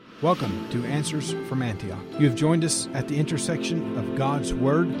Welcome to Answers from Antioch. You have joined us at the intersection of God's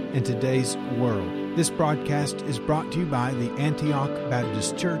Word and today's world. This broadcast is brought to you by the Antioch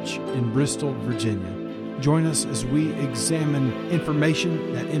Baptist Church in Bristol, Virginia. Join us as we examine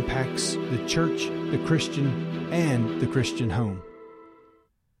information that impacts the church, the Christian, and the Christian home.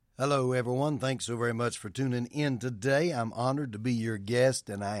 Hello, everyone. Thanks so very much for tuning in today. I'm honored to be your guest,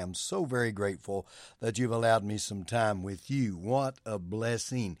 and I am so very grateful that you've allowed me some time with you. What a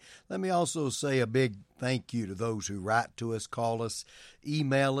blessing. Let me also say a big thank you to those who write to us, call us,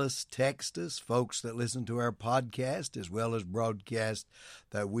 email us, text us, folks that listen to our podcast, as well as broadcast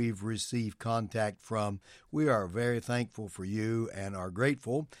that we've received contact from. We are very thankful for you and are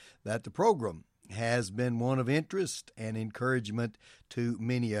grateful that the program has been one of interest and encouragement to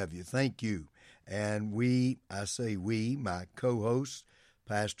many of you. Thank you. And my co-host,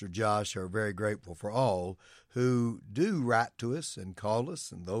 Pastor Josh, are very grateful for all who do write to us and call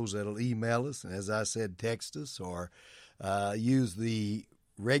us, and those that'll email us, and as I said, text us or use the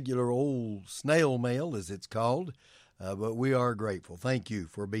regular old snail mail, as it's called. But we are grateful. Thank you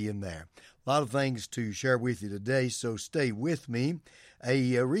for being there. A lot of things to share with you today, so stay with me.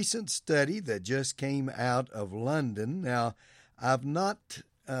 A recent study that just came out of London. Now, I've not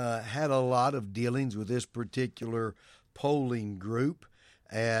had a lot of dealings with this particular polling group,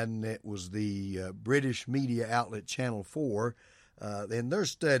 and it was the British media outlet Channel 4. In their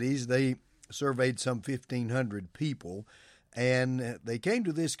studies, they surveyed some 1,500 people, and they came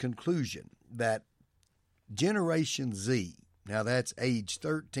to this conclusion that Generation Z, now that's age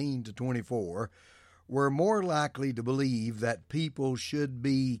 13 to 24, were more likely to believe that people should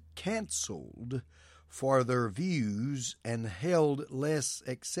be canceled for their views and held less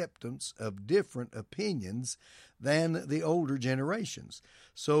acceptance of different opinions than the older generations.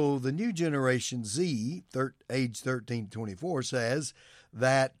 So the new Generation Z, age 13 to 24, says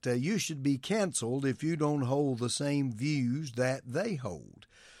that you should be canceled if you don't hold the same views that they hold.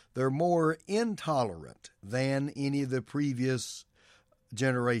 They're more intolerant than any of the previous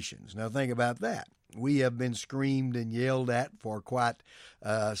generations. Now think about that. We have been screamed and yelled at for quite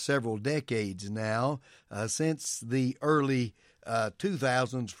several decades now. Since the early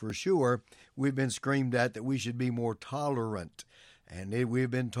 2000s for sure, we've been screamed at that we should be more tolerant. And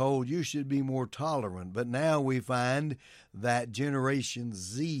we've been told you should be more tolerant. But now we find that Generation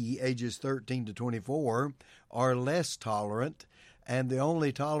Z, ages 13 to 24, are less tolerant, and the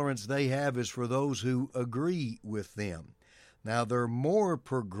only tolerance they have is for those who agree with them. Now, they're more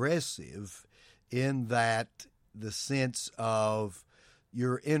progressive in that the sense of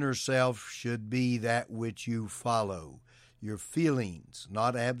your inner self should be that which you follow. Your feelings,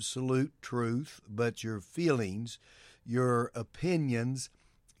 not absolute truth, but your feelings, your opinions,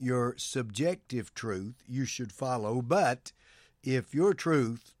 your subjective truth you should follow. But if your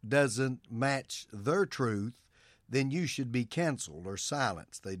truth doesn't match their truth, then you should be canceled or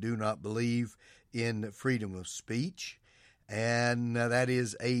silenced. They do not believe in freedom of speech, and that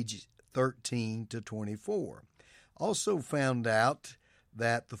is age 13 to 24. Also found out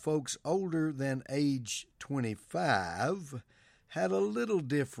that the folks older than age 25 had a little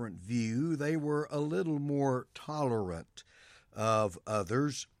different view. They were a little more tolerant of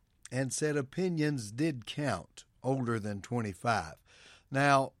others and said opinions did count older than 25.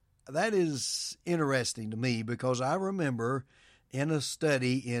 Now, that is interesting to me because I remember in a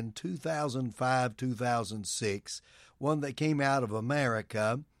study in 2005-2006, one that came out of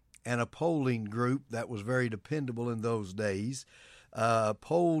America, and a polling group that was very dependable in those days,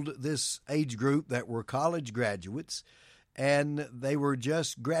 polled this age group that were college graduates, and they were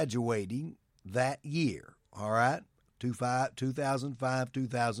just graduating that year, all right,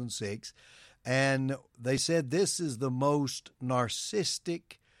 2005-2006, and they said this is the most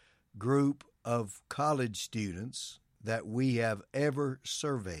narcissistic group of college students that we have ever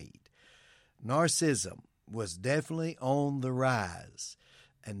surveyed. Narcissism was definitely on the rise,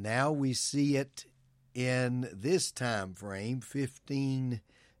 and now we see it in this time frame, 15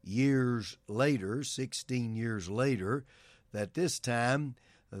 years later, 16 years later, that this time,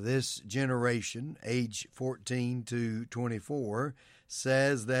 this generation, age 14 to 24,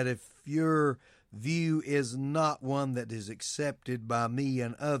 says that if your view is not one that is accepted by me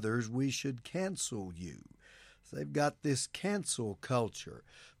and others, we should cancel you. So they've got this cancel culture.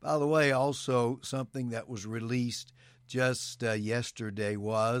 By the way, also something that was released just yesterday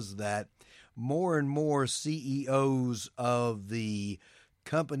was that more and more CEOs of the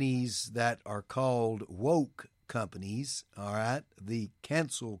companies that are called woke companies, all right, the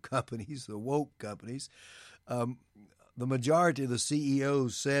cancel companies, the woke companies, the majority of the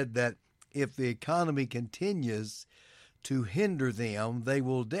CEOs said that if the economy continues to hinder them, they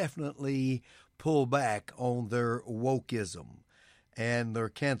will definitely pull back on their wokeism and their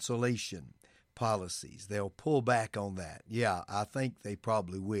cancellation policies. They'll pull back on that. Yeah, I think they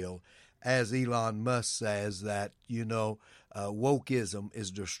probably will. As Elon Musk says that, wokeism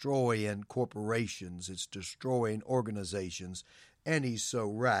is destroying corporations, it's destroying organizations, and he's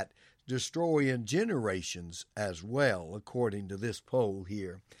so right, destroying generations as well, according to this poll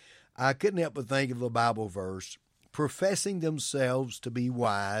here. I couldn't help but think of the Bible verse, professing themselves to be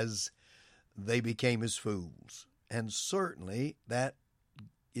wise, they became as fools. And certainly that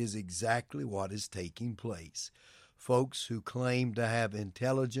is exactly what is taking place. Folks who claim to have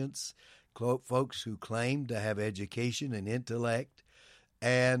intelligence, folks who claim to have education and intellect,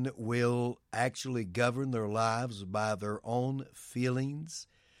 and will actually govern their lives by their own feelings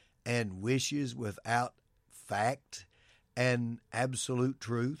and wishes without fact and absolute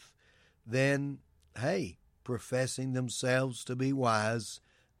truth, then, hey, professing themselves to be wise,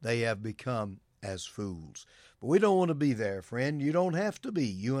 they have become as fools. But we don't want to be there, friend. You don't have to be.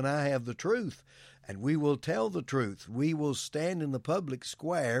 You and I have the truth, and we will tell the truth. We will stand in the public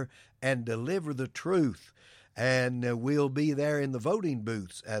square and deliver the truth, and we'll be there in the voting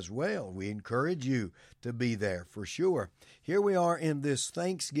booths as well. We encourage you to be there for sure. Here we are in this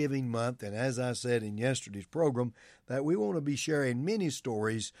Thanksgiving month, and as I said in yesterday's program, that we want to be sharing many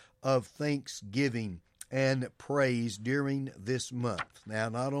stories of Thanksgiving and praise during this month. Now,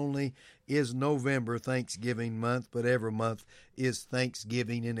 not only is November Thanksgiving month, but every month is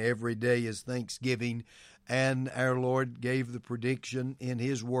Thanksgiving, and every day is Thanksgiving. And our Lord gave the prediction in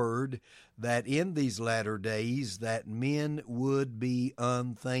His Word that in these latter days that men would be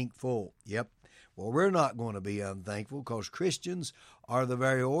unthankful. Yep. Well, we're not going to be unthankful because Christians are the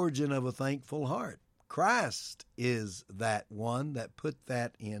very origin of a thankful heart. Christ is that one that put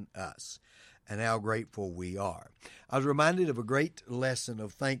that in us, and how grateful we are. I was reminded of a great lesson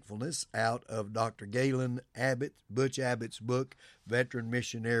of thankfulness out of Dr. Galen Abbott, Butch Abbott's book, Veteran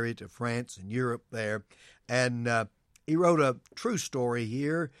Missionary to France and Europe there. And he wrote a true story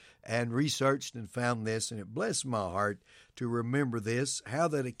here and researched and found this, and it blessed my heart to remember this, how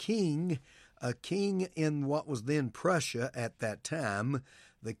that a king in what was then Prussia at that time,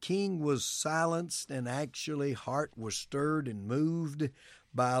 the king was silenced and actually heart was stirred and moved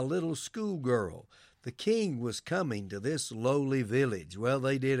by a little schoolgirl. The king was coming to this lowly village. Well,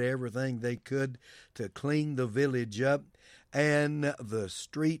 they did everything they could to clean the village up, and the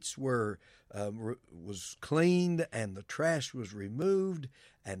streets was cleaned, and the trash was removed,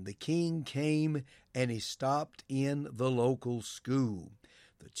 and the king came, and he stopped in the local school.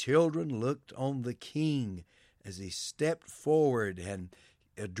 The children looked on the king as he stepped forward and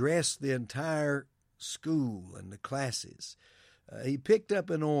addressed the entire school and the classes. He picked up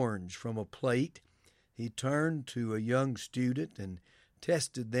an orange from a plate. He turned to a young student and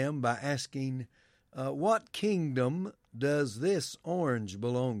tested them by asking, what kingdom does this orange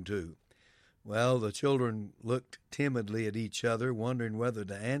belong to? Well, the children looked timidly at each other, wondering whether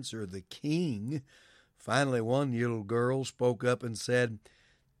to answer the king. Finally, one little girl spoke up and said,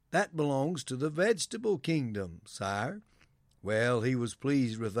 that belongs to the vegetable kingdom, sire. Well, he was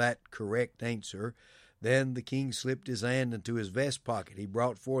pleased with that correct answer. Then the king slipped his hand into his vest pocket. He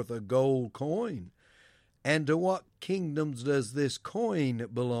brought forth a gold coin. And to what kingdoms does this coin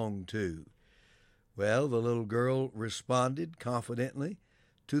belong to? Well, the little girl responded confidently,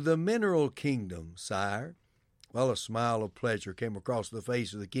 to the mineral kingdom, sire. Well, a smile of pleasure came across the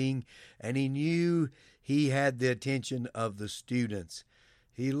face of the king, and he knew he had the attention of the students.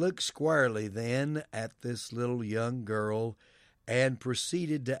 He looked squarely then at this little young girl and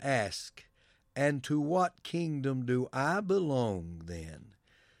proceeded to ask, and to what kingdom do I belong then?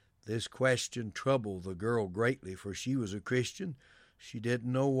 This question troubled the girl greatly, for she was a Christian. She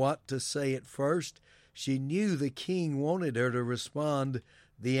didn't know what to say at first. She knew the king wanted her to respond,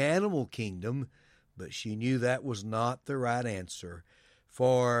 the animal kingdom, but she knew that was not the right answer,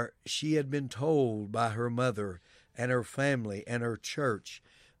 for she had been told by her mother and her family and her church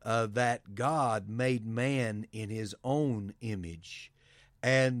that God made man in His own image,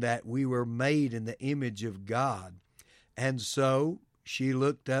 and that we were made in the image of God. And so she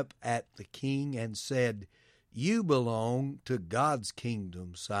looked up at the king and said, you belong to God's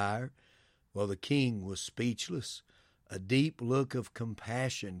kingdom, sire. Well, the king was speechless. A deep look of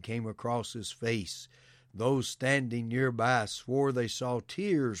compassion came across his face. Those standing nearby swore they saw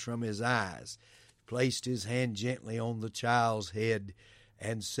tears from his eyes. He placed his hand gently on the child's head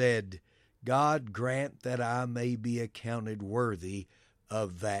and said, God grant that I may be accounted worthy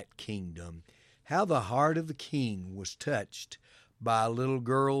of that kingdom. How the heart of the king was touched by a little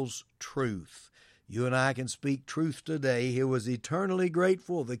girl's truth. You and I can speak truth today. He was eternally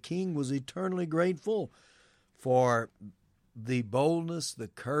grateful. The king was eternally grateful for the boldness, the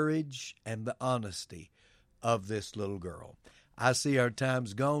courage, and the honesty of this little girl. I see our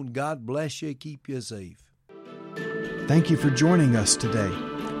time's gone. God bless you. Keep you safe. Thank you for joining us today.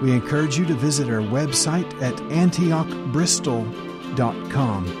 We encourage you to visit our website at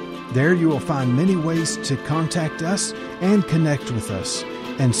AntiochBristol.com. There you will find many ways to contact us and connect with us,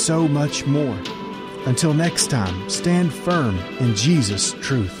 and so much more. Until next time, stand firm in Jesus'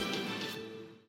 truth.